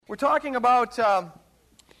We're talking about,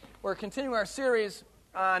 we're continuing our series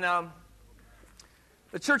on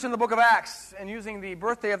the church in the book of Acts, and using the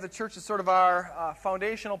birthday of the church as sort of our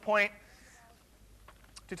foundational point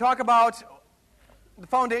to talk about the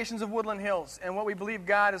foundations of Woodland Hills and what we believe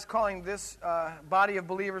God is calling this body of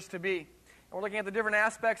believers to be. And we're looking at the different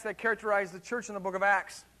aspects that characterize the church in the book of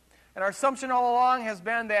Acts. And our assumption all along has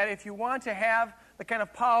been that if you want to have the kind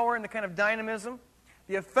of power and the kind of dynamism,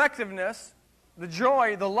 the effectiveness, the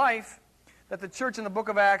joy, the life that the church in the book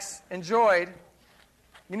of Acts enjoyed,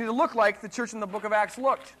 you need to look like the church in the book of Acts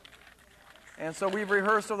looked. And so we've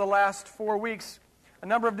rehearsed over the last 4 weeks a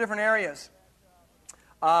number of different areas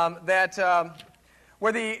where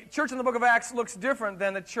the church in the book of Acts looks different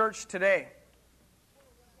than the church today.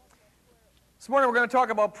 This morning we're going to talk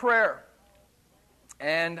about prayer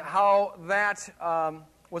and how that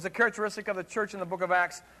was a characteristic of the church in the book of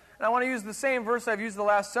Acts. And I want to use the same verse I've used the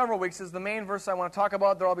last several weeks as the main verse I want to talk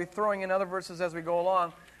about, though I'll be throwing in other verses as we go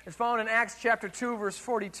along. It's found in Acts chapter 2, verse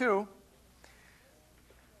 42.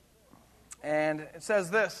 And it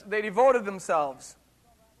says this: they devoted themselves.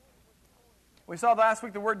 We saw last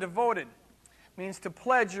week the word devoted means to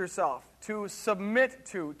pledge yourself, to submit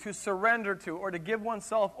to surrender to, or to give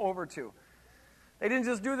oneself over to. They didn't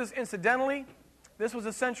just do this incidentally. This was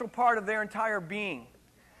an essential part of their entire being.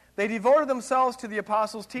 They devoted themselves to the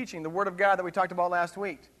apostles' teaching, the Word of God that we talked about last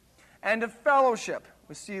week, and to fellowship.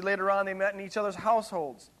 We see later on they met in each other's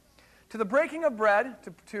households. To the breaking of bread,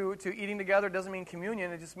 to eating together. It doesn't mean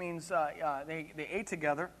communion. It just means they ate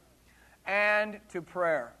together. And to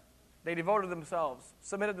prayer. They devoted themselves,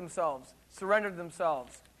 submitted themselves, surrendered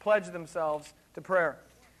themselves, pledged themselves to prayer.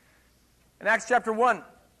 In Acts chapter 1,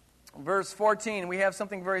 verse 14, we have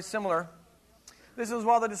something very similar. This is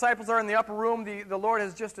while the disciples are in the upper room. The Lord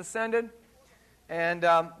has just ascended. And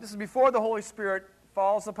this is before the Holy Spirit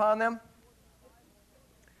falls upon them.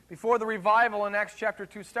 Before the revival in Acts chapter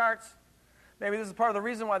 2 starts. Maybe this is part of the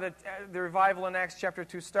reason why the revival in Acts chapter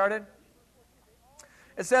 2 started.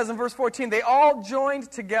 It says in verse 14, they all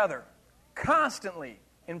joined together constantly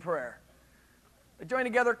in prayer. They joined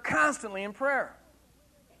together constantly in prayer.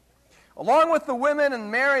 Along with the women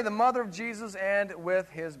and Mary, the mother of Jesus, and with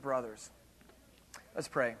his brothers. Let's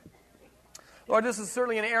pray. Lord, this is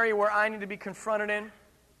certainly an area where I need to be confronted in.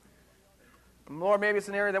 Lord, maybe it's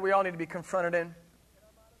an area that we all need to be confronted in.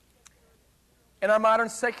 In our modern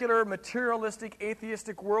secular, materialistic,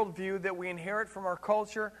 atheistic worldview that we inherit from our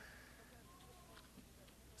culture,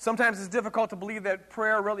 sometimes it's difficult to believe that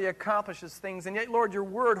prayer really accomplishes things. And yet, Lord, your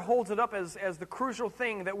word holds it up as the crucial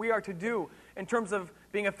thing that we are to do in terms of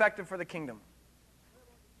being effective for the kingdom.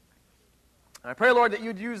 And I pray, Lord, that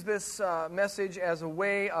you'd use this message as a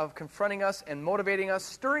way of confronting us and motivating us,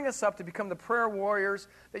 stirring us up to become the prayer warriors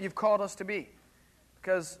that you've called us to be.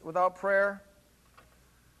 Because without prayer,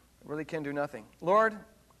 we really can do nothing. Lord,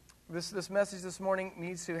 this message this morning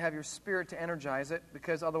needs to have your Spirit to energize it,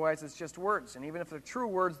 because otherwise it's just words. And even if they're true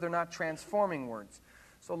words, they're not transforming words.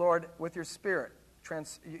 So, Lord, with your Spirit,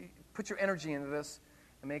 put your energy into this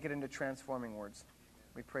and make it into transforming words.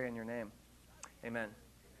 We pray in your name. Amen.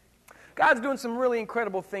 God's doing some really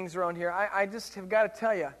incredible things around here. I just have got to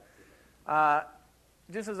tell you,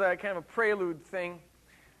 just as a kind of a prelude thing,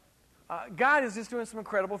 God is just doing some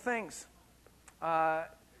incredible things.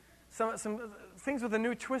 Some things with a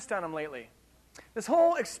new twist on them lately. This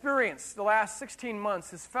whole experience, the last 16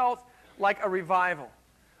 months, has felt like a revival.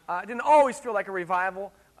 It didn't always feel like a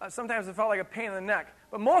revival. Sometimes it felt like a pain in the neck.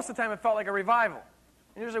 But most of the time it felt like a revival.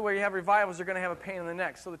 And usually where you have revivals, you're going to have a pain in the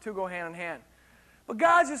neck. So the two go hand in hand. But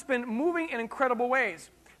God's just been moving in incredible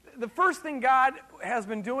ways. The first thing God has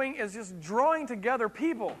been doing is just drawing together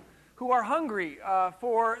people who are hungry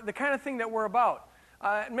for the kind of thing that we're about.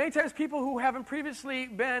 Many times people who haven't previously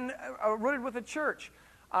been rooted with a church.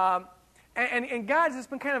 And God's just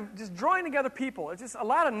been kind of just drawing together people. It's just a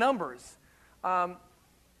lot of numbers.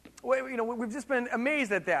 We've just been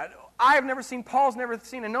amazed at that. I've never seen, Paul's never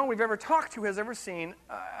seen, and no one we've ever talked to has ever seen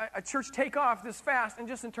a church take off this fast, and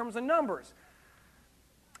just in terms of numbers.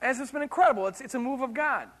 And it's just been incredible. It's a move of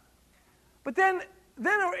God. But then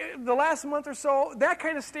the last month or so, that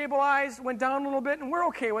kind of stabilized, went down a little bit, and we're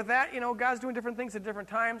okay with that. God's doing different things at different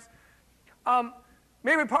times.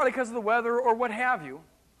 Maybe partly because of the weather or what have you.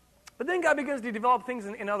 But then God begins to develop things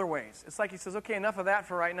in other ways. It's like he says, okay, enough of that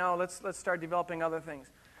for right now. Let's start developing other things.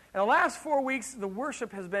 In the last 4 weeks, the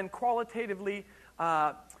worship has been qualitatively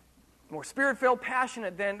more spirit-filled,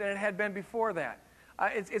 passionate than it had been before that.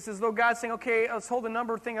 It's as though God's saying, okay, let's hold the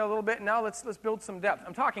number thing a little bit, and now let's build some depth.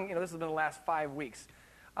 I'm talking, this has been the last 5 weeks,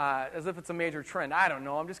 as if it's a major trend. I don't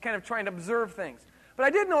know. I'm just kind of trying to observe things. But I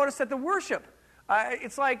did notice that the worship,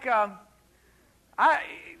 it's like,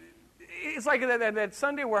 It's like that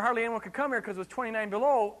Sunday where hardly anyone could come here because it was 29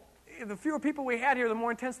 below. The fewer people we had here, the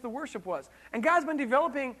more intense the worship was. And God's been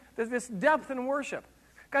developing this depth in worship.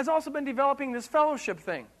 God's also been developing this fellowship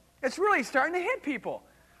thing. It's really starting to hit people.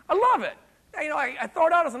 I love it. I throw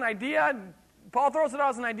it out as an idea. Paul throws it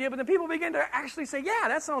out as an idea, but then people begin to actually say, yeah,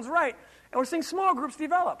 that sounds right. And we're seeing small groups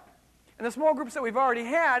develop. And the small groups that we've already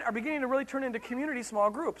had are beginning to really turn into community small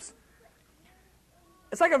groups.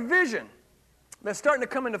 It's like a vision that's starting to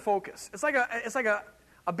come into focus. It's like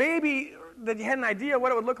a baby that you had an idea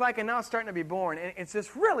what it would look like, and now it's starting to be born. And it's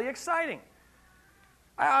just really exciting.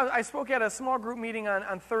 I spoke at a small group meeting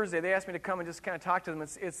on Thursday. They asked me to come and just kind of talk to them.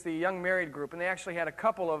 It's the young married group, and they actually had a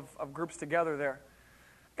couple of groups together there.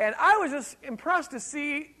 And I was just impressed to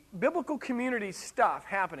see biblical community stuff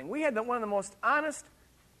happening. We had one of the most honest,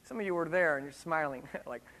 some of you were there and you're smiling,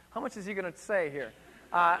 like, how much is he going to say here?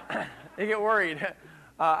 You get worried.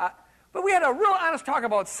 But we had a real honest talk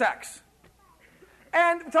about sex.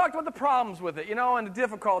 And we talked about the problems with it, and the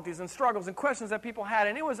difficulties and struggles and questions that people had.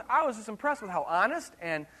 And I was just impressed with how honest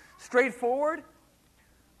and straightforward,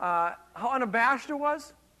 how unabashed it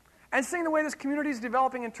was. And seeing the way this community is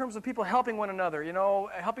developing in terms of people helping one another,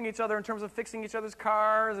 helping each other in terms of fixing each other's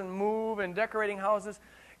cars and move and decorating houses.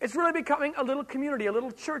 It's really becoming a little community, a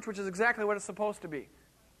little church, which is exactly what it's supposed to be.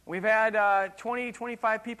 We've had 20,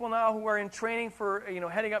 25 people now who are in training for,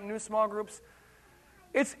 heading up new small groups.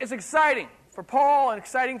 It's exciting for Paul and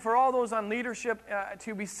exciting for all those on leadership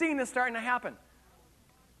to be seeing this starting to happen.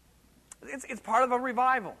 It's part of a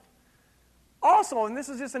revival. Also, and this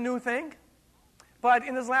is just a new thing, but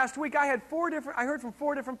in this last week I heard from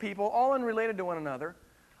 4 different people, all unrelated to one another,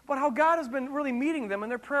 about how God has been really meeting them in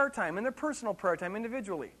their prayer time, in their personal prayer time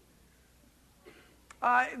individually.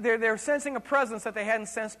 They're sensing a presence that they hadn't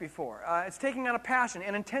sensed before. It's taking on a passion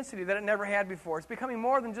and intensity that it never had before. It's becoming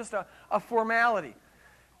more than just a formality.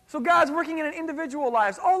 So God's working in individual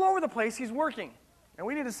lives. All over the place, He's working. And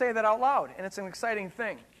we need to say that out loud, and it's an exciting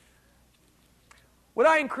thing. What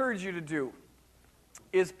I encourage you to do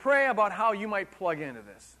is pray about how you might plug into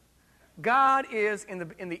this. God is in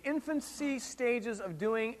the infancy stages of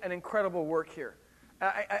doing an incredible work here,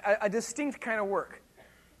 a distinct kind of work.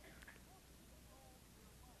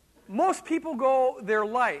 Most people go their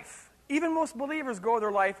life, even most believers go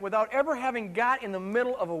their life without ever having got in the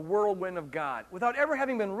middle of a whirlwind of God, without ever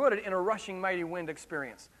having been rooted in a rushing mighty wind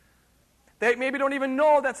experience. They maybe don't even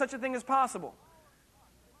know that such a thing is possible.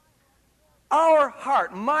 Our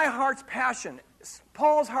heart, my heart's passion,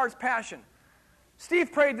 Paul's heart's passion.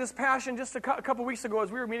 Steve prayed this passion just a couple weeks ago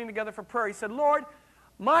as we were meeting together for prayer. He said, Lord,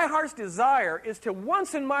 my heart's desire is to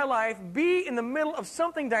once in my life be in the middle of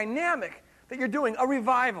something dynamic that you're doing, a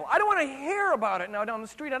revival. I don't want to hear about it now down the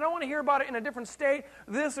street. I don't want to hear about it in a different state,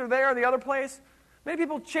 this or there, or the other place. Many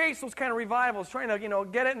people chase those kind of revivals, trying to,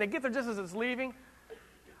 get it, and they get there just as it's leaving.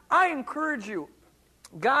 I encourage you,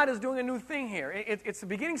 God is doing a new thing here. It's the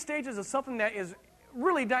beginning stages of something that is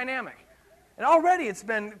really dynamic. And already it's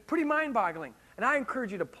been pretty mind-boggling. And I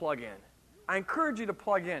encourage you to plug in. I encourage you to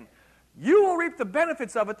plug in. You will reap the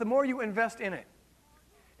benefits of it the more you invest in it.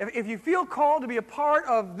 If you feel called to be a part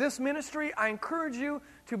of this ministry, I encourage you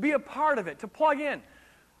to be a part of it, to plug in.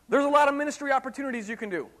 There's a lot of ministry opportunities you can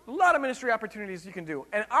do. A lot of ministry opportunities you can do.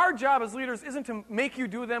 And our job as leaders isn't to make you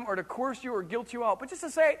do them or to coerce you or guilt you out, but just to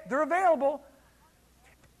say they're available.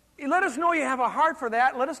 Let us know you have a heart for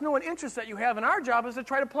that. Let us know an interest that you have. And our job is to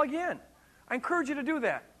try to plug you in. I encourage you to do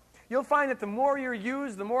that. You'll find that the more you're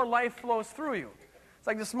used, the more life flows through you. It's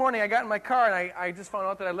like this morning, I got in my car and I just found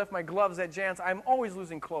out that I left my gloves at Jan's. I'm always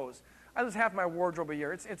losing clothes. I lose half my wardrobe a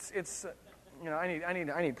year.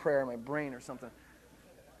 I need prayer in my brain or something.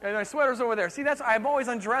 And my sweater's over there. See, I'm always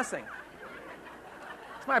undressing.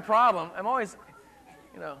 It's my problem. I'm always,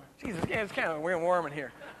 Jesus, it's kind of warm in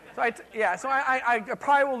here. So I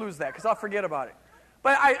probably will lose that because I'll forget about it.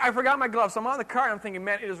 But I forgot my gloves, so I'm on the car and I'm thinking,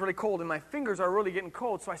 man, it is really cold, and my fingers are really getting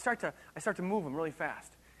cold. So I start to move them really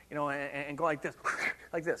fast. And go like this,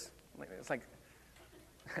 like this. It's like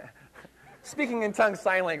speaking in tongues,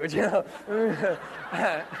 sign language, I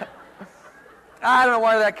don't know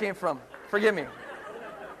where that came from. Forgive me.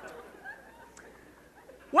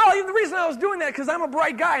 Well, the reason I was doing that because I'm a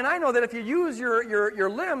bright guy, and I know that if you use your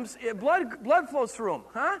limbs, blood flows through them,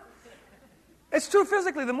 huh? It's true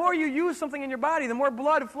physically. The more you use something in your body, the more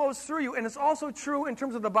blood flows through you, and it's also true in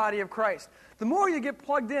terms of the body of Christ. The more you get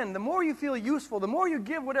plugged in, the more you feel useful, the more you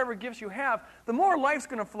give whatever gifts you have, the more life's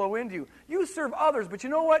going to flow into you. You serve others, but you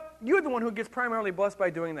know what? You're the one who gets primarily blessed by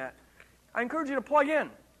doing that. I encourage you to plug in.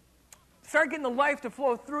 Start getting the life to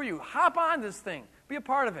flow through you. Hop on this thing. Be a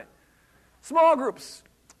part of it. Small groups.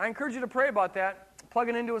 I encourage you to pray about that.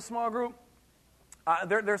 Plugging into a small group.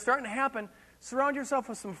 They're starting to happen. Surround yourself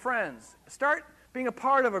with some friends. Start being a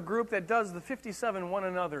part of a group that does the 57 one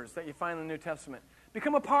another's that you find in the New Testament.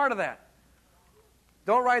 Become a part of that.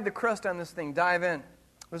 Don't ride the crest on this thing. Dive in.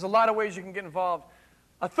 There's a lot of ways you can get involved.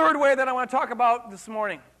 A third way that I want to talk about this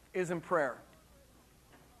morning is in prayer.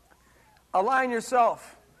 Align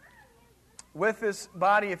yourself with this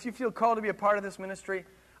body. If you feel called to be a part of this ministry,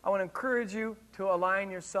 I want to encourage you to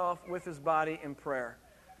align yourself with this body in prayer.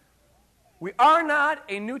 We are not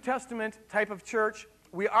a New Testament type of church.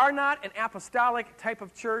 We are not an apostolic type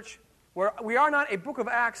of church. We are not a Book of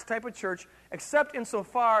Acts type of church, except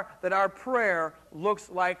insofar that our prayer looks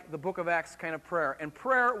like the Book of Acts kind of prayer. And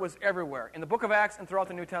prayer was everywhere, in the Book of Acts and throughout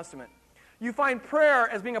the New Testament. You find prayer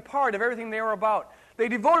as being a part of everything they were about. They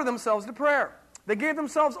devoted themselves to prayer. They gave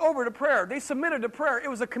themselves over to prayer. They submitted to prayer. It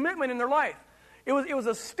was a commitment in their life. It was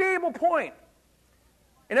a stable point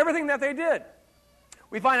in everything that they did.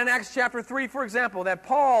 We find in Acts chapter 3, for example, that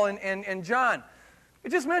Paul and John, it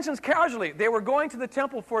just mentions casually, they were going to the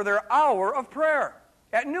temple for their hour of prayer.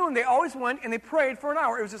 At noon, they always went and they prayed for an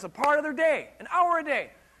hour. It was just a part of their day, an hour a day.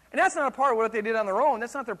 And that's not a part of what they did on their own.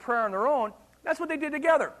 That's not their prayer on their own. That's what they did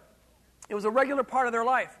together. It was a regular part of their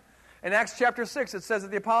life. In Acts chapter 6, it says that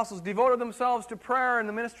the apostles devoted themselves to prayer and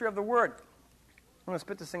the ministry of the word. I'm going to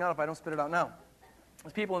spit this thing out if I don't spit it out now.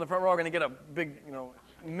 Those people in the front row are going to get a big,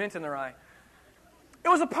 mint in their eye. It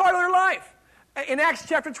was a part of their life. In Acts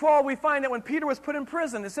chapter 12, we find that when Peter was put in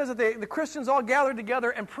prison, it says that the Christians all gathered together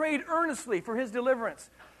and prayed earnestly for his deliverance.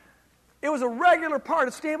 It was a regular part,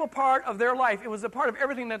 a stable part of their life. It was a part of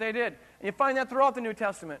everything that they did. And you find that throughout the New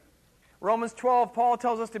Testament. Romans 12, Paul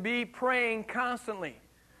tells us to be praying constantly.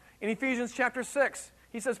 In Ephesians chapter 6,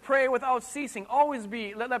 he says, pray without ceasing. Always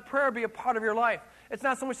be. Let prayer be a part of your life. It's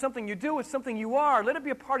not so much something you do, it's something you are. Let it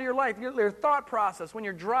be a part of your life, your thought process, when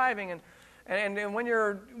you're driving and when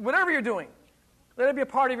you're, whatever you're doing. Let it be a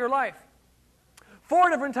part of your life.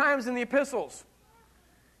 4 different times in the epistles.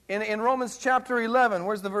 In Romans chapter 11,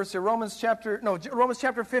 where's the verse here? Romans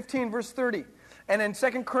chapter 15, verse 30. And in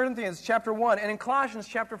 2 Corinthians chapter 1. And in Colossians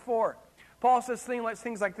chapter 4. Paul says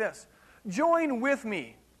things like this. Join with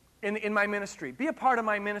me in my ministry. Be a part of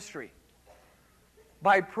my ministry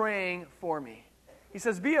by praying for me. He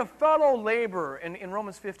says, be a fellow laborer in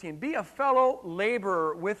Romans 15. Be a fellow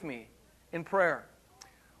laborer with me in prayer.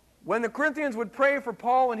 When the Corinthians would pray for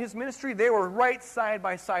Paul and his ministry, they were right side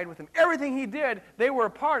by side with him. Everything he did, they were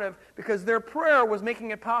a part of because their prayer was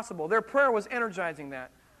making it possible. Their prayer was energizing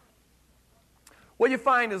that. What you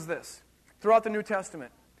find is this, throughout the New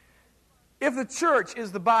Testament. If the church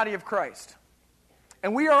is the body of Christ,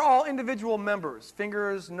 and we are all individual members,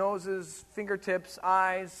 fingers, noses, fingertips,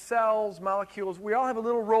 eyes, cells, molecules, we all have a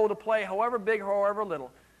little role to play, however big, however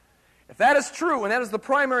little. If that is true, and that is the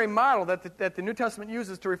primary model that the New Testament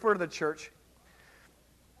uses to refer to the church,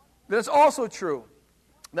 then it's also true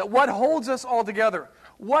that what holds us all together,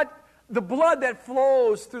 the blood that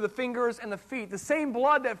flows through the fingers and the feet, the same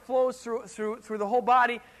blood that flows through the whole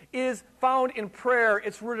body is found in prayer.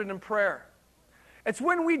 It's rooted in prayer. It's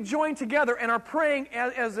when we join together and are praying,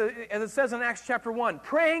 as it says in Acts chapter 1,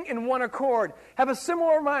 praying in one accord, have a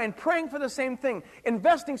similar mind, praying for the same thing,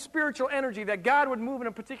 investing spiritual energy that God would move in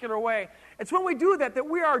a particular way. It's when we do that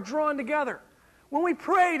we are drawn together. When we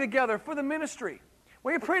pray together for the ministry,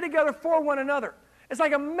 when we pray together for one another, it's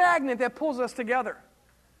like a magnet that pulls us together.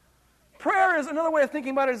 Prayer is, another way of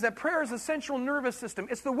thinking about it is that prayer is a central nervous system.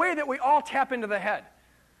 It's the way that we all tap into the head.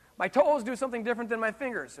 My toes do something different than my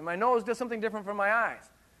fingers, and my nose does something different from my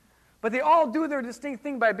eyes. But they all do their distinct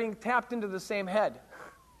thing by being tapped into the same head.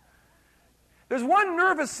 There's one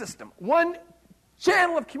nervous system, one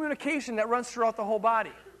channel of communication that runs throughout the whole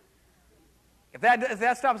body. If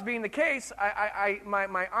that stops being the case,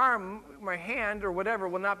 my arm, my hand, or whatever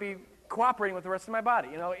will not be cooperating with the rest of my body.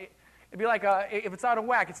 It'd be like if it's out of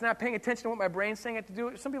whack, it's not paying attention to what my brain's saying it to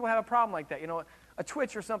do. Some people have a problem like that, a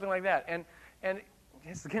twitch or something like that. And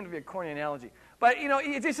it's going to be a corny analogy. But,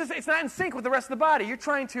 it's not in sync with the rest of the body. You're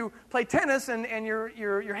trying to play tennis, and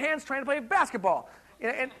your hand's trying to play basketball.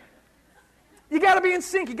 And you got to be in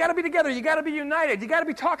sync. You got to be together. You got to be united. You got to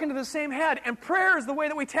be talking to the same head. And prayer is the way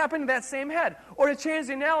that we tap into that same head. Or to change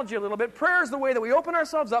the analogy a little bit, prayer is the way that we open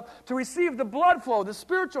ourselves up to receive the blood flow, the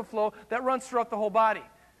spiritual flow that runs throughout the whole body.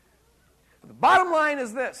 But the bottom line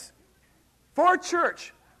is this. For a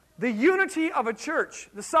church, the unity of a church,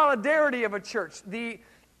 the solidarity of a church, the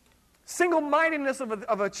single-mindedness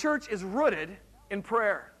of a church is rooted in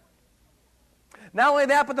prayer. Not only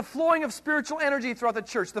that, but the flowing of spiritual energy throughout the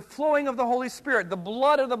church, the flowing of the Holy Spirit, the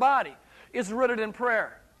blood of the body, is rooted in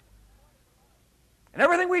prayer. And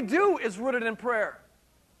everything we do is rooted in prayer.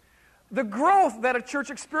 The growth that a church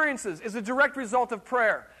experiences is a direct result of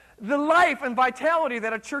prayer. The life and vitality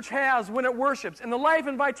that a church has when it worships, and the life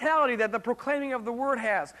and vitality that the proclaiming of the Word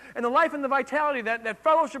has, and the life and the vitality that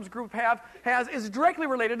fellowships group has is directly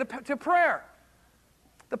related to prayer.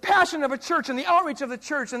 The passion of a church and the outreach of the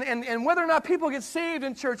church, and whether or not people get saved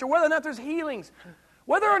in church, or whether or not there's healings,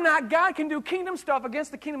 whether or not God can do kingdom stuff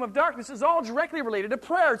against the kingdom of darkness is all directly related to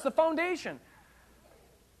prayer. It's the foundation.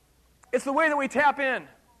 It's the way that we tap in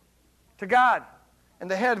to God,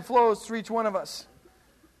 and the head flows through each one of us.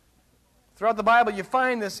 Throughout the Bible, you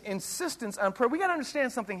find this insistence on prayer. We got to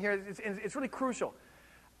understand something here. It's really crucial.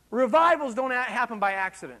 Revivals don't happen by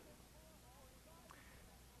accident.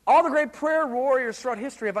 All the great prayer warriors throughout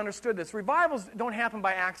history have understood this. Revivals don't happen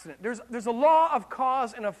by accident. There's a law of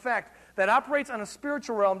cause and effect that operates on a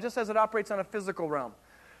spiritual realm just as it operates on a physical realm.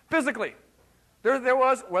 Physically, there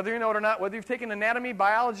was, whether you know it or not, whether you've taken anatomy,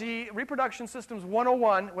 biology, reproduction systems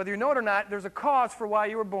 101, whether you know it or not, there's a cause for why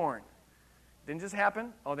you were born. Didn't just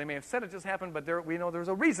happen. Oh, they may have said it just happened, but we know there's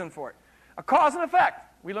a reason for it. A cause and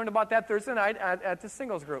effect. We learned about that Thursday night at the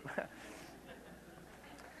singles group.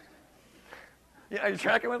 Yeah, are you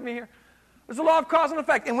tracking with me here? There's a law of cause and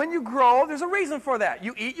effect. And when you grow, there's a reason for that.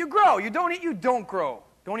 You eat, you grow. You don't eat, you don't grow.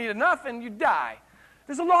 Don't eat enough, and you die.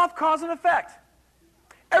 There's a law of cause and effect.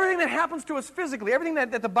 Everything that happens to us physically, everything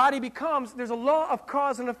that the body becomes, there's a law of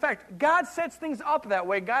cause and effect. God sets things up that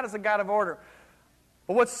way. God is a God of order.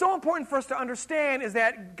 But what's so important for us to understand is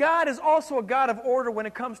that God is also a God of order when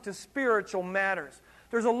it comes to spiritual matters.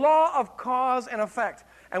 There's a law of cause and effect.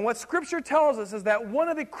 And what Scripture tells us is that one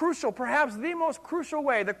of the crucial, perhaps the most crucial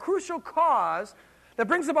way, the crucial cause that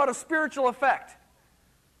brings about a spiritual effect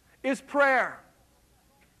is prayer.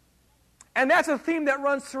 And that's a theme that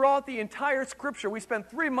runs throughout the entire Scripture. We spent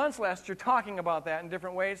 3 months last year talking about that in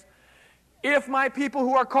different ways. If my people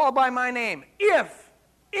who are called by my name,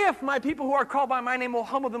 if my people who are called by my name will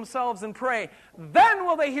humble themselves and pray, then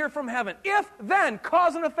will they hear from heaven. If, then,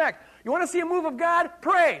 cause and effect. You want to see a move of God?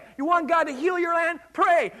 Pray. You want God to heal your land?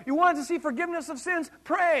 Pray. You want to see forgiveness of sins?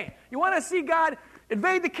 Pray. You want to see God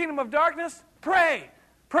invade the kingdom of darkness? Pray.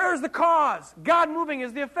 Prayer is the cause. God moving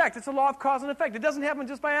is the effect. It's a law of cause and effect. It doesn't happen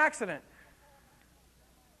just by accident.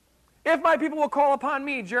 If my people will call upon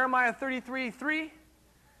me, Jeremiah 33:3.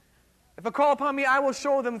 If they call upon me, I will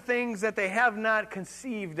show them things that they have not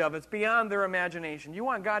conceived of. It's beyond their imagination. You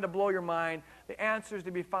want God to blow your mind. The answer is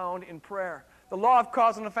to be found in prayer. The law of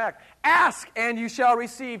cause and effect. Ask, and you shall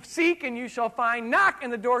receive. Seek, and you shall find. Knock,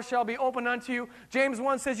 and the door shall be opened unto you. James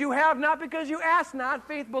 1 says, you have not because you ask not,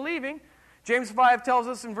 faith believing. James 5 tells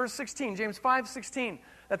us in verse 16, James 5:16,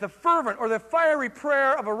 that the fervent or the fiery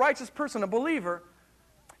prayer of a righteous person, a believer,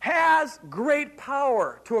 has great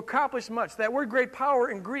power to accomplish much. That word great power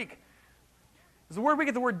in Greek is the word we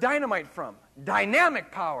get the word dynamite from.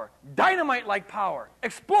 Dynamic power, dynamite-like power,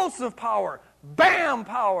 explosive power, bam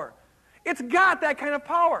power. It's got that kind of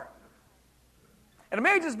power. And it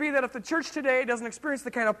may just be that if the church today doesn't experience the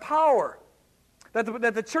kind of power that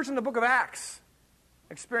the church in the book of Acts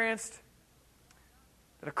experienced,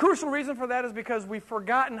 that a crucial reason for that is because we've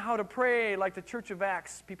forgotten how to pray like the church of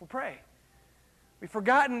Acts people pray. We've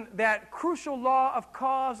forgotten that crucial law of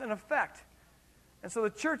cause and effect. And so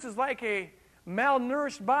the church is like a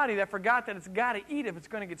malnourished body that forgot that it's got to eat if it's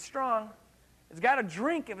going to get strong. It's got to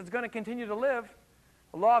drink if it's going to continue to live.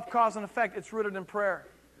 The law of cause and effect, it's rooted in prayer.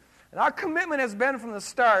 And our commitment has been from the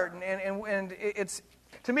start, and it's,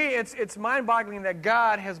 to me, it's mind-boggling that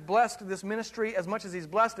God has blessed this ministry as much as He's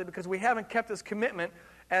blessed it, because we haven't kept this commitment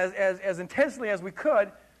as intensely as we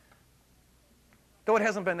could, though it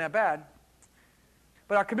hasn't been that bad.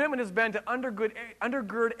 But our commitment has been to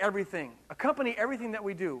undergird everything, accompany everything that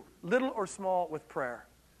we do, little or small, with prayer.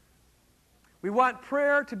 We want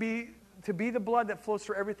prayer to be the blood that flows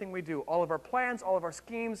through everything we do. All of our plans, all of our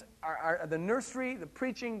schemes, the nursery, the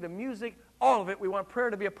preaching, the music, all of it, we want prayer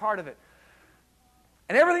to be a part of it.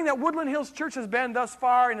 And everything that Woodland Hills Church has been thus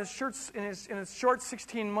far in its short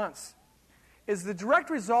 16 months is the direct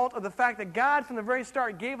result of the fact that God, from the very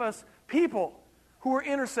start, gave us people who are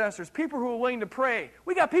intercessors, people who are willing to pray.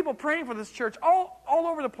 We got people praying for this church all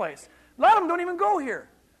over the place. A lot of them don't even go here.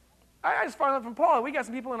 I just found out from Paula, we got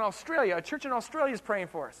some people in Australia. A church in Australia is praying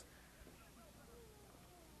for us.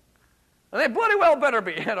 And they bloody well better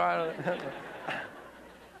be.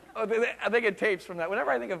 They get tapes from that.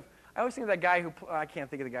 Whenever I always think of that guy who, I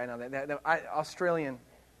can't think of the guy now, that Australian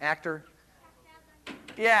actor.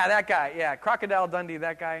 Yeah, that guy. Yeah, Crocodile Dundee,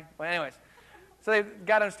 that guy. Well, anyways, so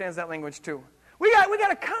God understands that language too. We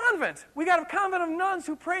got a convent. We got a convent of nuns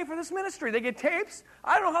who pray for this ministry. They get tapes.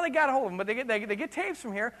 I don't know how they got a hold of them, but they get tapes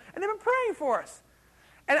from here, and they've been praying for us.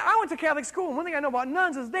 And I went to Catholic school, and one thing I know about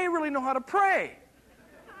nuns is they really know how to pray.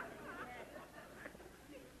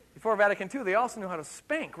 Before Vatican II, they also knew how to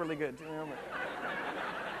spank really good.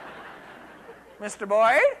 Mr.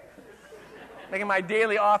 Boyd, making my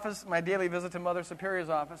daily visit to Mother Superior's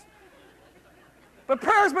office. But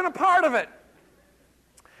prayer's been a part of it.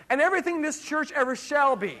 And everything this church ever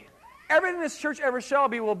shall be,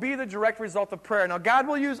 will be the direct result of prayer. Now, God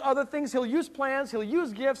will use other things. He'll use plans. He'll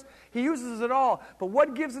use gifts. He uses it all. But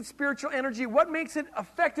what gives it spiritual energy, what makes it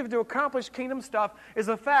effective to accomplish kingdom stuff, is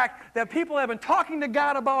the fact that people have been talking to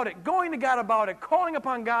God about it, going to God about it, calling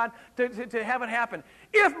upon God to have it happen.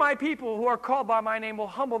 If my people who are called by my name will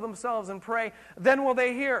humble themselves and pray, then will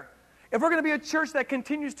they hear. If we're going to be a church that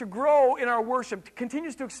continues to grow in our worship,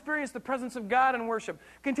 continues to experience the presence of God in worship,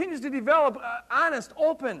 continues to develop honest,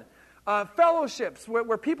 open fellowships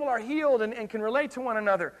where people are healed and can relate to one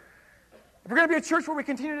another. If we're going to be a church where we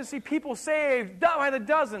continue to see people saved by the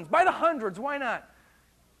dozens, by the hundreds, why not?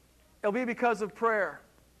 It'll be because of prayer.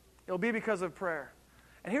 It'll be because of prayer.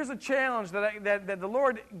 And here's a challenge that the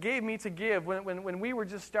Lord gave me to give when we were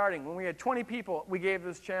just starting. When we had 20 people, we gave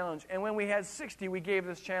this challenge. And when we had 60, we gave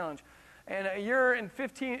this challenge. And a year and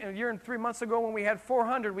 3 months ago when we had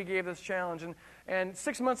 400, we gave this challenge. And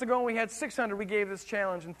 6 months ago when we had 600, we gave this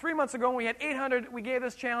challenge. And 3 months ago when we had 800, we gave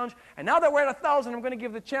this challenge. And now that we're at 1,000, I'm going to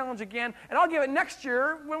give the challenge again. And I'll give it next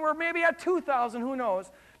year when we're maybe at 2,000, who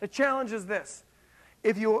knows. The challenge is this.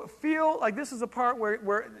 If you feel like this is a part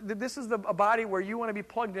where this is a body where you want to be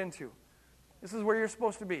plugged into, this is where you're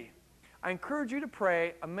supposed to be, I encourage you to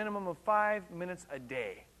pray a minimum of 5 minutes a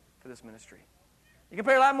day for this ministry. You can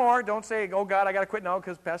pray a lot more. Don't say, oh, God, I got to quit now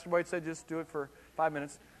because Pastor Boyd said just do it for 5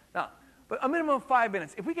 minutes. No, but a minimum of 5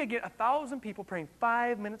 minutes. If we could get 1,000 people praying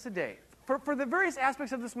 5 minutes a day for the various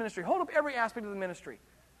aspects of this ministry, hold up every aspect of the ministry.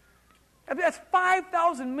 That's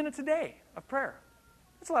 5,000 minutes a day of prayer.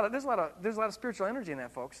 There's a lot of spiritual energy in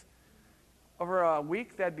that, folks. Over a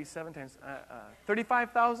week, that'd be 7 times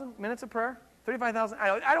 35,000 minutes of prayer. 35,000.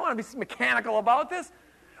 I don't want to be mechanical about this,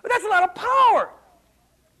 but that's a lot of power.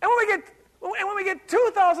 And when we get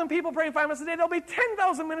 2,000 people praying 5 minutes a day, there'll be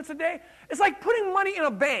 10,000 minutes a day. It's like putting money in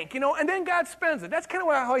a bank, and then God spends it. That's kind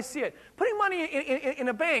of how I see it. Putting money in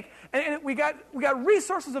a bank, and we got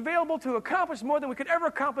resources available to accomplish more than we could ever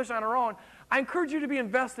accomplish on our own. I encourage you to be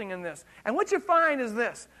investing in this. And what you find is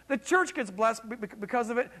this. The church gets blessed because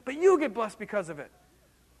of it, but you get blessed because of it.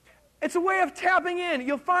 It's a way of tapping in.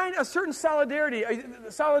 You'll find a certain solidarity,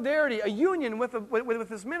 a union with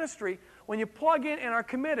this ministry when you plug in and are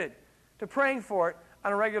committed to praying for it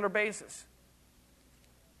on a regular basis.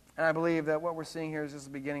 And I believe that what we're seeing here is just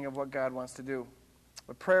the beginning of what God wants to do.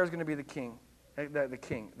 But prayer is going to be the king,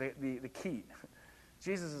 the key.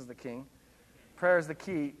 Jesus is the king. Prayer is the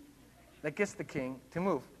key that gets the king to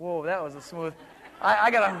move. Whoa, that was a smooth.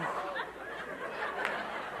 I got to.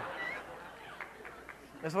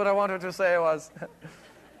 That's what I wanted to say was.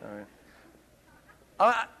 All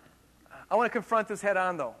right. I want to confront this head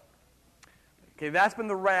on, though. Okay, that's been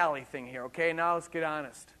the rally thing here. Okay, now let's get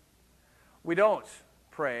honest. We don't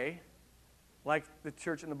pray like the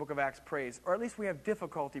church in the book of Acts prays, or at least we have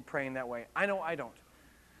difficulty praying that way. I know I don't.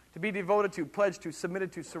 To be devoted to, pledged to,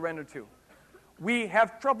 submitted to, surrendered to. We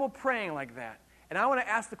have trouble praying like that. And I want to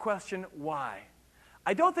ask the question, why?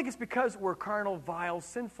 I don't think it's because we're carnal, vile,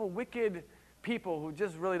 sinful, wicked people who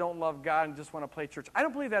just really don't love God and just want to play church. I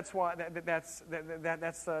don't believe that's why. That's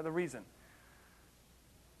the reason.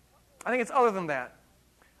 I think it's other than that.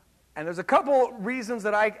 And there's a couple reasons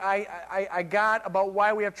that I got about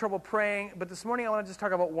why we have trouble praying, but this morning I want to just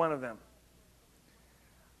talk about one of them.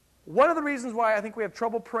 One of the reasons why I think we have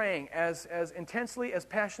trouble praying as intensely, as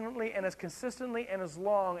passionately, and as consistently, and as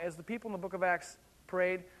long as the people in the book of Acts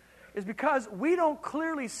prayed is because we don't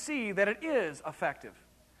clearly see that it is effective.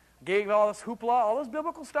 Gave all this hoopla, all this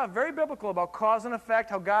biblical stuff, very biblical about cause and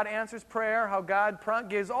effect, how God answers prayer, how God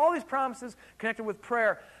gives all these promises connected with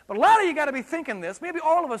prayer. But a lot of you got to be thinking this. Maybe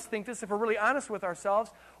all of us think this if we're really honest with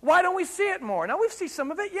ourselves. Why don't we see it more? Now, we see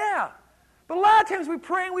some of it, yeah. But a lot of times we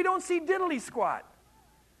pray and we don't see diddly squat.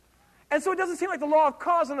 And so it doesn't seem like the law of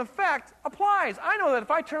cause and effect applies. I know that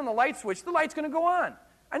if I turn the light switch, the light's going to go on.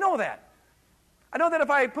 I know that. I know that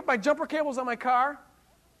if I put my jumper cables on my car,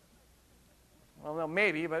 well, no,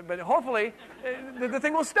 maybe, but hopefully the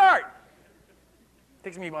thing will start. It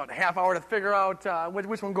takes me about a half hour to figure out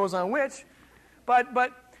which one goes on which. But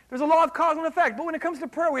there's a law of cause and effect. But when it comes to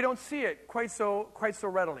prayer, we don't see it quite so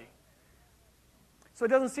readily. So it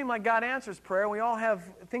doesn't seem like God answers prayer. We all have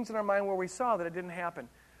things in our mind where we saw that it didn't happen.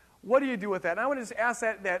 What do you do with that? And I want to just ask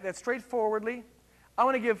that straightforwardly. I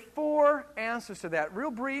want to give 4 answers to that, real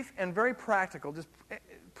brief and very practical, just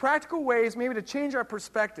practical ways maybe to change our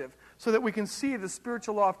perspective so that we can see the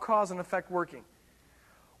spiritual law of cause and effect working.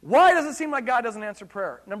 Why does it seem like God doesn't answer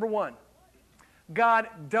prayer? Number 1, God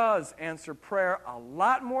does answer prayer a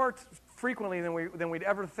lot more frequently than we'd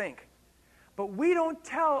ever think. But we don't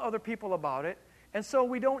tell other people about it, and so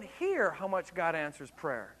we don't hear how much God answers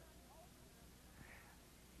prayer.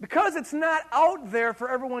 Because it's not out there for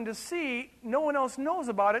everyone to see, no one else knows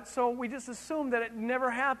about it, so we just assume that it never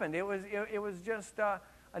happened. It was just a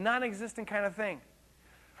non-existent kind of thing.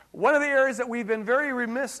 One of the areas that we've been very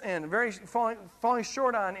remiss in, very falling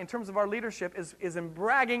short on in terms of our leadership is in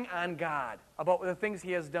bragging on God about the things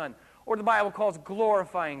He has done, or the Bible calls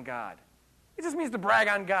glorifying God. It just means to brag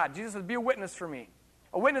on God. Jesus says, be a witness for me.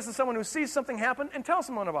 A witness is someone who sees something happen and tells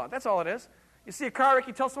someone about it. That's all it is. You see a car wreck,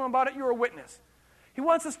 you tell someone about it, you're a witness. He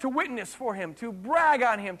wants us to witness for Him, to brag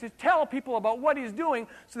on Him, to tell people about what He's doing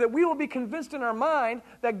so that we will be convinced in our mind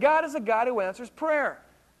that God is a God who answers prayer.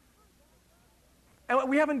 And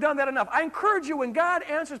we haven't done that enough. I encourage you, when God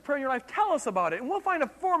answers prayer in your life, tell us about it. And we'll find a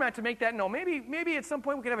format to make that known. Maybe at some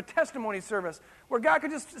point we could have a testimony service where God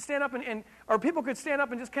could just stand up or people could stand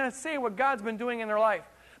up and just kind of say what God's been doing in their life.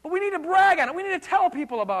 But we need to brag on it. We need to tell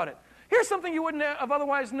people about it. Here's something you wouldn't have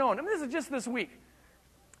otherwise known. I mean, this is just this week.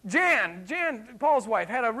 Jan, Paul's wife,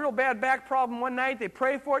 had a real bad back problem one night. They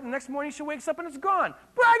pray for it, and the next morning she wakes up and it's gone.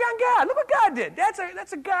 Brag on God. Look what God did.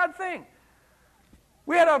 That's a God thing.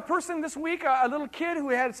 We had a person this week, a little kid who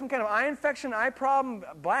had some kind of eye infection, eye problem,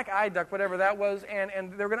 black eye duct, whatever that was, and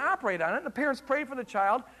they were going to operate on it. And the parents prayed for the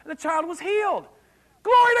child, and the child was healed.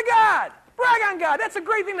 Glory to God. Brag on God. That's a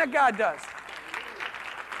great thing that God does.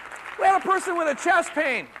 We had a person with a chest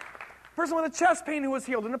pain. Who was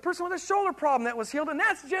healed, and a person with a shoulder problem that was healed, and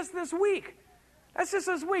that's just this week.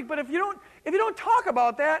 But if you don't talk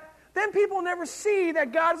about that, then people never see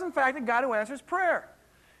that God is in fact a God who answers prayer.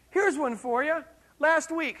 Here's one for you.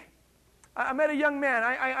 Last week, I met a young man.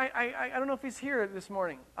 I don't know if he's here this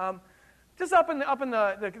morning. Just up in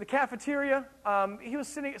the cafeteria, he was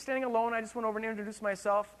standing alone. I just went over and introduced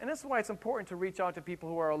myself, and this is why it's important to reach out to people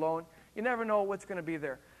who are alone. You never know what's going to be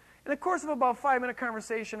there. In the course of about a 5-minute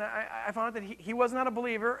conversation, I found out that he was not a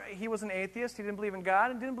believer. He was an atheist. He didn't believe in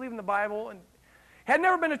God and didn't believe in the Bible, and had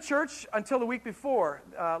never been to church until the week before,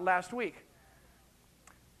 last week.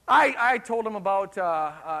 I told him about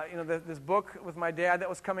this book with my dad that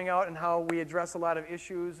was coming out and how we address a lot of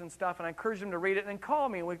issues and stuff, and I encouraged him to read it and then call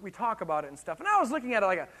me and we talk about it and stuff. And I was looking at it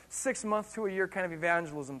like a 6-month to a year kind of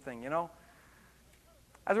evangelism thing, you know.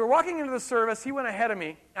 As we were walking into the service, he went ahead of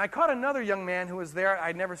me, and I caught another young man who was there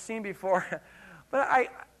I'd never seen before. But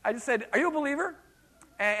I just said, "Are you a believer?"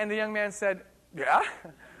 And the young man said, "Yeah."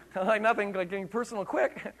 Like nothing, like getting personal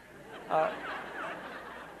quick.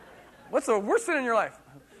 What's the worst sin in your life?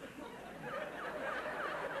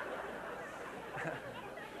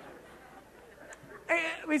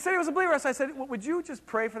 And he said he was a believer. So I said, would you just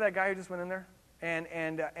pray for that guy who just went in there?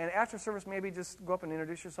 And after service, maybe just go up and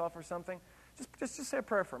introduce yourself or something. Just say a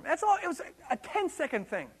prayer for him. That's all. It was a 10-second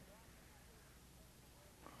thing.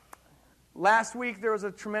 Last week, there was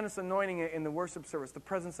a tremendous anointing in the worship service. The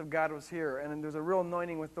presence of God was here, and there was a real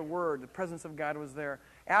anointing with the Word. The presence of God was there.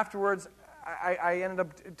 Afterwards, I ended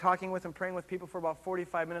up talking with and praying with people for about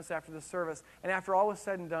 45 minutes after the service. And after all was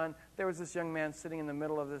said and done, there was this young man sitting in the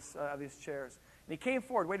middle of these chairs. And he came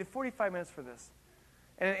forward, waited 45 minutes for this.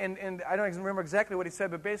 And I don't remember exactly what he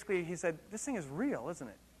said, but basically he said, "This thing is real, isn't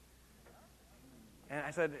it?" And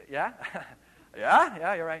I said, "Yeah."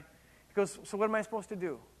 yeah, you're right. He goes, "So what am I supposed to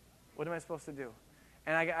do? What am I supposed to do?"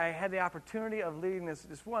 And I had the opportunity of leading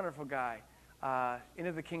this wonderful guy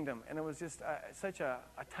into the kingdom. And it was just such a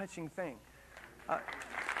touching thing. Brag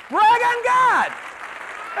on God!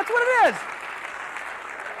 That's what it is.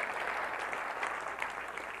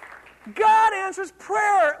 God answers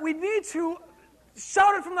prayer. We need to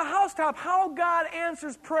shout it from the housetop how God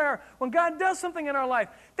answers prayer when God does something in our life.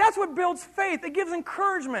 That's what builds faith. It gives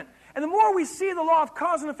encouragement. And the more we see the law of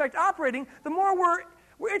cause and effect operating, the more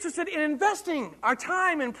we're interested in investing our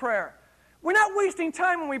time in prayer. We're not wasting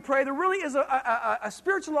time when we pray. There really is a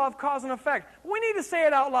spiritual law of cause and effect. We need to say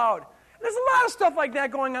it out loud. There's a lot of stuff like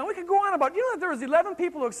that going on. We could go on about, you know that there was 11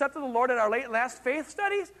 people who accepted the Lord at our last faith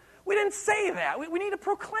studies? We didn't say that. We need to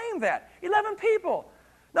proclaim that. 11 people.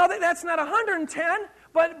 Now, that's not 110,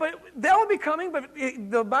 but they'll be coming. But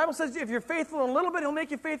the Bible says if you're faithful in a little bit, He'll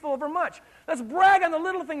make you faithful over much. Let's brag on the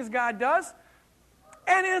little things God does,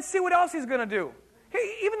 and let's see what else He's going to do.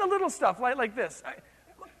 Even the little stuff like this.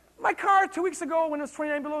 My car 2 weeks ago, when it was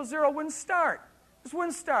 29 below zero, wouldn't start. Just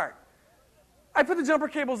wouldn't start. I put the jumper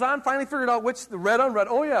cables on, finally figured out which, the red on red.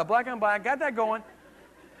 Oh, yeah, black on black. Got that going.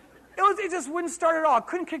 It just wouldn't start at all.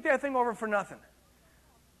 Couldn't kick that thing over for nothing.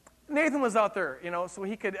 Nathan was out there, so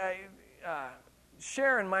he could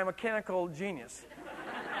share in my mechanical genius.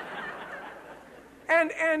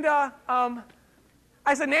 And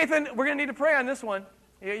I said, Nathan, we're going to need to pray on this one.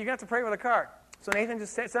 You're going to have to pray with a car. So Nathan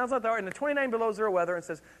just sounds out there in the 29 below zero weather and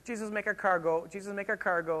says, Jesus, make our car go. Jesus, make our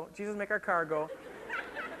car go. Jesus, make our car go.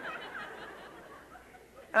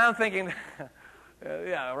 And I'm thinking,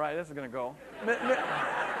 yeah, right, this is going to go.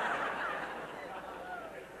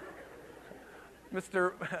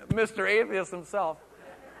 Mr. Atheist himself.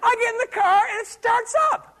 I get in the car and it starts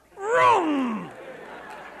up. Vroom!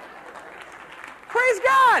 Praise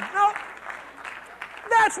God. Now,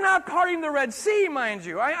 that's not parting the Red Sea, mind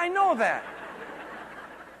you. I know that.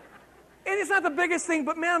 And it's not the biggest thing,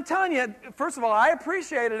 but man, I'm telling you, first of all, I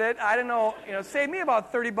appreciated it. I don't know, saved me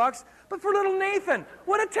about $30. But for little Nathan,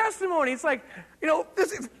 what a testimony. It's like,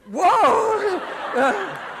 this is, whoa.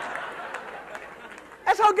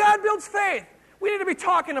 That's how God builds faith. We need to be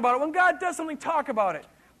talking about it. When God does something, talk about it.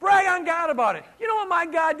 Brag on God about it. You know what my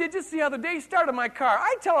God did just the other day? He started my car.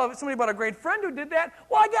 I tell somebody about a great friend who did that.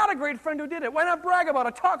 Well, I got a great friend who did it. Why not brag about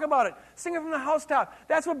it? Talk about it. Sing it from the housetop.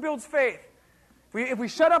 That's what builds faith. If we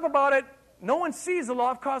shut up about it, no one sees the law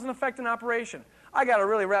of cause and effect in operation. I got to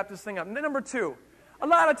really wrap this thing up. And then number 2, a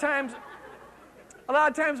lot of times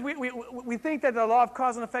we think that the law of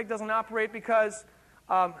cause and effect doesn't operate because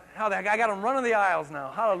I got them running the aisles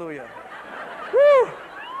now. Hallelujah. Woo!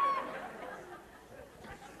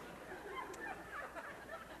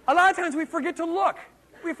 A lot of times we forget to look.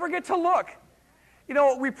 We forget to look.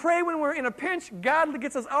 We pray when we're in a pinch. God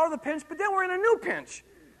gets us out of the pinch, but then we're in a new pinch.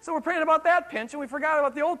 So we're praying about that pinch, and we forgot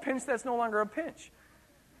about the old pinch that's no longer a pinch.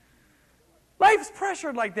 Life's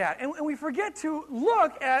pressured like that, and we forget to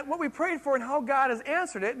look at what we prayed for and how God has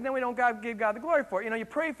answered it, and then we don't give God the glory for it. You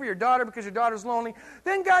pray for your daughter because your daughter's lonely.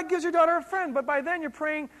 Then God gives your daughter a friend, but by then you're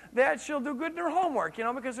praying that she'll do good in her homework,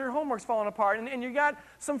 because her homework's falling apart, and you got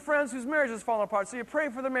some friends whose marriage is falling apart, so you pray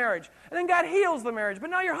for the marriage. And then God heals the marriage,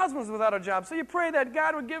 but now your husband's without a job, so you pray that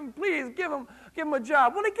God would give him a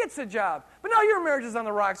job. Well, he gets a job, but now your marriage is on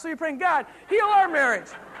the rocks, so you're praying, God, heal our marriage.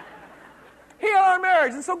 Heal our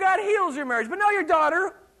marriage. And so God heals your marriage. But now your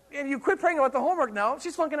daughter, and you quit praying about the homework now,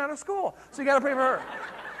 she's flunking out of school. So you got to pray for her.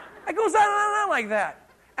 It goes on and on and on like that.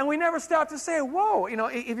 And we never stop to say, whoa,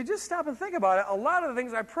 if you just stop and think about it, a lot of the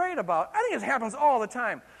things I prayed about, I think it happens all the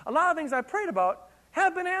time. A lot of things I prayed about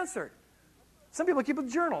have been answered. Some people keep a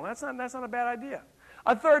journal. That's not a bad idea.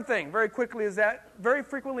 A third thing, very quickly, is that very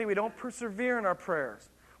frequently we don't persevere in our prayers.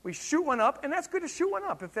 We shoot one up, and that's good to shoot one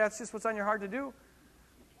up if that's just what's on your heart to do.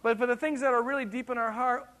 But for the things that are really deep in our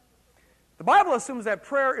heart, the Bible assumes that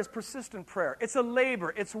prayer is persistent prayer. It's a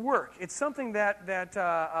labor. It's work. It's something that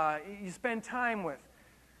you spend time with.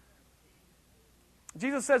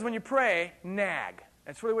 Jesus says when you pray, nag.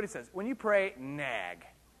 That's really what he says. When you pray, nag.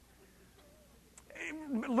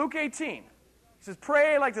 Luke 18. He says,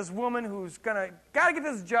 pray like this woman who's got to get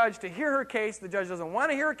this judge to hear her case. The judge doesn't want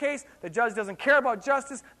to hear her case. The judge doesn't care about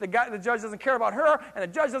justice. The judge doesn't care about her. And the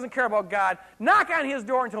judge doesn't care about God. Knock on his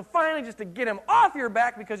door until finally, just to get him off your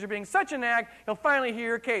back because you're being such a nag, he'll finally hear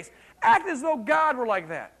your case. Act as though God were like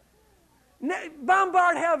that.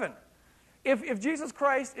 Bombard heaven. If Jesus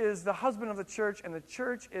Christ is the husband of the church and the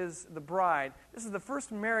church is the bride, this is the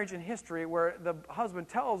first marriage in history where the husband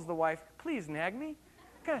tells the wife, please nag me.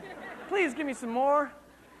 Please give me some more.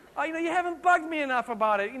 You haven't bugged me enough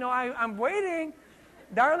about it. I'm waiting.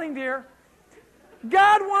 Darling dear,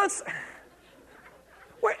 God wants...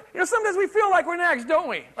 sometimes we feel like we're nags, don't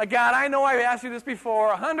we? Like, God, I know I've asked you this before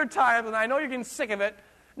 100 times, and I know you're getting sick of it.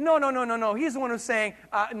 No. He's the one who's saying,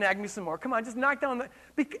 nag me some more. Come on, just knock down the...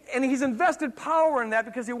 And he's invested power in that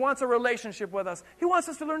because he wants a relationship with us. He wants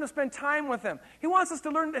us to learn to spend time with him. He wants us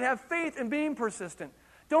to learn to have faith in being persistent.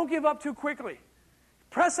 Don't give up too quickly.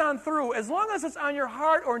 Press on through. As long as it's on your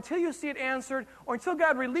heart or until you see it answered or until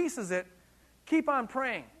God releases it, keep on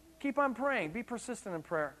praying. Keep on praying. Be persistent in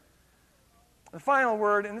prayer. The final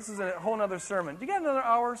word, and this is a whole other sermon. Do you got another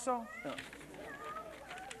hour or so? No.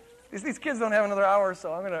 These kids don't have another hour or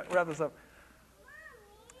so. I'm going to wrap this up.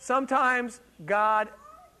 Sometimes God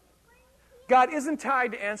isn't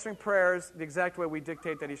tied to answering prayers the exact way we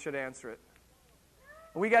dictate that he should answer it.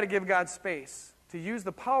 And we got to give God space to use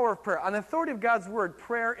the power of prayer. On the authority of God's word,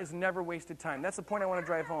 prayer is never wasted time. That's the point I want to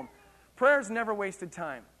drive home. Prayer is never wasted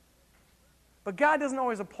time. But God doesn't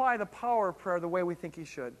always apply the power of prayer the way we think he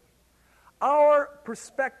should. Our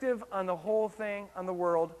perspective on the whole thing, on the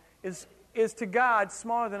world, is to God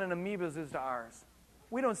smaller than an amoeba's is to ours.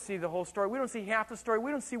 We don't see the whole story. We don't see half the story.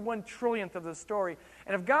 We don't see 1/trillionth of the story.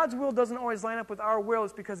 And if God's will doesn't always line up with our will,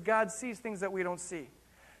 it's because God sees things that we don't see.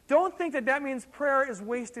 don't think that means prayer is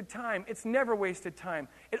wasted time. It's never wasted time.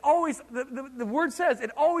 It always, the Word says,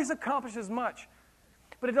 it always accomplishes much.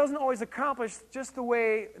 But it doesn't always accomplish just the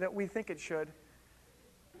way that we think it should.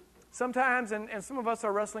 Sometimes, and some of us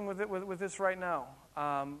are wrestling with this right now,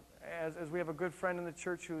 as we have a good friend in the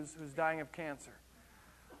church who's dying of cancer.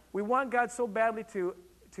 We want God so badly to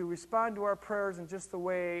respond to our prayers in just the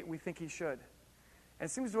way we think He should. And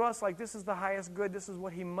it seems to us like this is the highest good, this is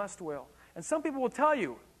what He must will. And some people will tell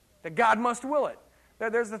you that God must will it.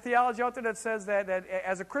 There's the theology out there that says that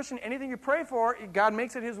as a Christian, anything you pray for, God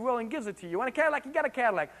makes it His will and gives it to you. You want a Cadillac? You got a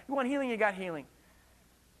Cadillac. You want healing? You got healing.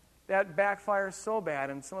 That backfires so bad,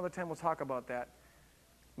 and some other time we'll talk about that.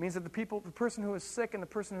 It means that the person who is sick and the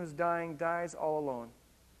person who is dying dies all alone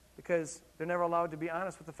because they're never allowed to be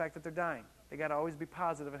honest with the fact that they're dying. They got to always be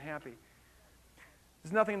positive and happy.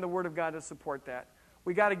 There's nothing in the Word of God to support that.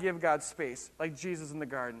 We got to give God space, like Jesus in the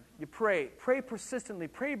garden. You pray persistently,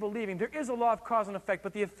 pray believing. There is a law of cause and effect,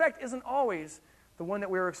 but the effect isn't always the one that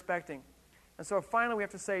we were expecting. And so finally we have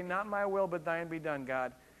to say, not my will, but thine be done,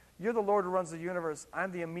 God. You're the Lord who runs the universe.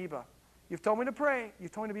 I'm the amoeba. You've told me to pray.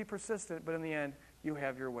 You've told me to be persistent, but in the end, you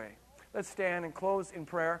have your way. Let's stand and close in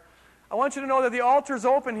prayer. I want you to know that the altar's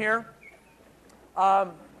open here.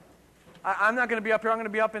 I'm not going to be up here. I'm going to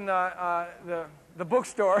be up in the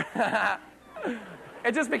bookstore.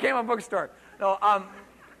 It just became a bookstore. No,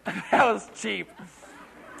 that was cheap.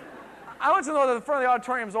 I want you to know that the front of the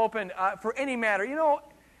auditorium's open for any matter. You know,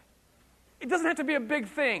 it doesn't have to be a big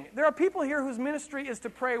thing. There are people here whose ministry is to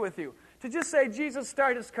pray with you. To just say, Jesus,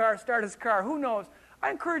 start his car. Who knows? I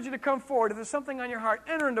encourage you to come forward. If there's something on your heart,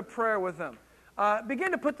 enter into prayer with them. Begin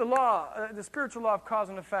to put the spiritual law of cause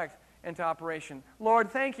and effect into operation. Lord,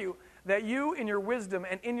 thank you that you, in your wisdom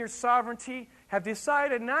and in your sovereignty, have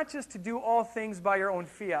decided not just to do all things by your own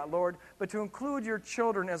fiat, Lord, but to include your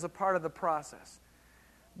children as a part of the process.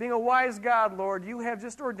 Being a wise God, Lord, you have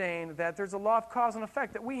just ordained that there's a law of cause and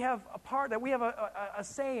effect that we have a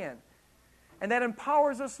say in. And that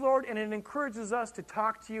empowers us, Lord, and it encourages us to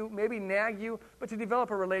talk to you, maybe nag you, but to develop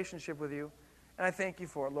a relationship with you. And I thank you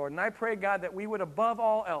for it, Lord. And I pray, God, that we would, above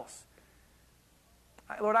all else,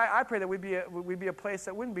 Lord, I pray that we'd be a place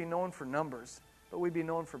that wouldn't be known for numbers, but we'd be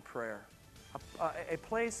known for prayer. A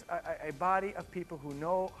place, a body of people who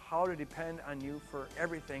know how to depend on you for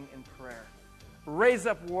everything in prayer. Raise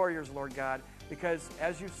up warriors, Lord God, because,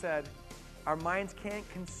 as you said, our minds can't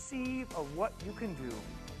conceive of what you can do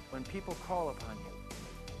when people call upon you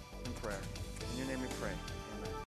in prayer. In your name we pray.